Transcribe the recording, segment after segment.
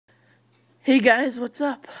Hey guys, what's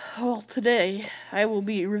up? Well, today I will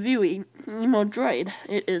be reviewing Emudroid.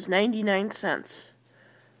 It is 99 cents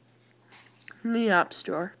in the App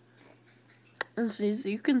Store. And as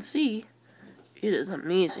you can see, it is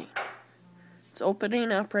amazing. It's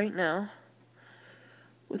opening up right now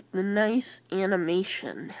with the nice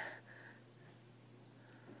animation.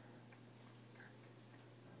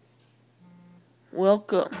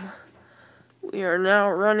 Welcome. We are now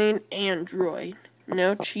running Android.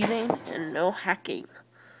 No cheating and no hacking.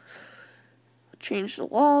 Change the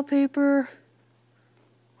wallpaper.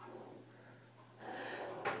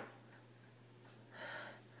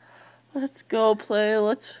 Let's go play.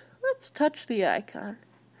 Let's touch the icon.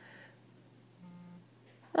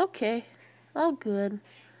 Okay, all good.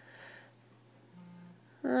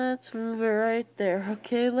 Let's move it right there.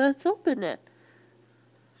 Okay, let's open it.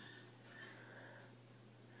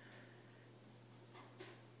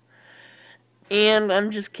 And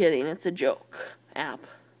I'm just kidding, it's a joke app.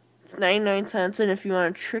 It's 99 cents, and if you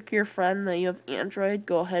want to trick your friend that you have Android,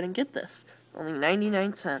 go ahead and get this. Only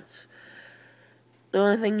 99 cents. The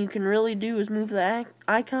only thing you can really do is move the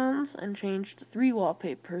icons and change the 3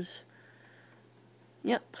 wallpapers.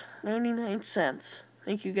 Yep, 99 cents.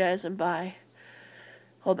 Thank you guys, and bye.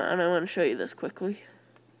 Hold on, I want to show you this quickly.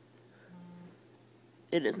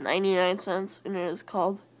 It is 99 cents, and it is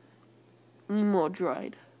called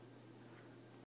Emudroid.